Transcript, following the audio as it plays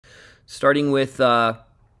starting with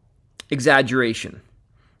exaggeration.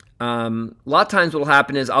 A lot of times what will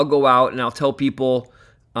happen is I'll go out and I'll tell people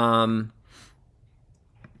that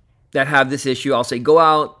have this issue, I'll say, go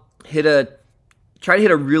out, try to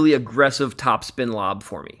hit a really aggressive topspin lob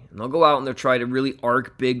for me. And they'll go out and they'll try to really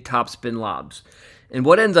arc big topspin lobs. And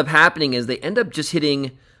what ends up happening is they end up just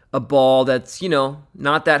hitting a ball that's,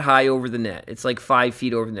 not that high over the net. It's like 5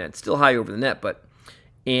 feet over the net. It's still high over the net,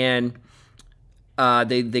 and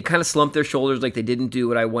they kind of slump their shoulders like they didn't do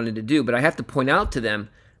what I wanted to do. But I have to point out to them,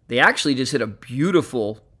 they actually just hit a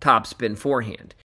beautiful topspin forehand.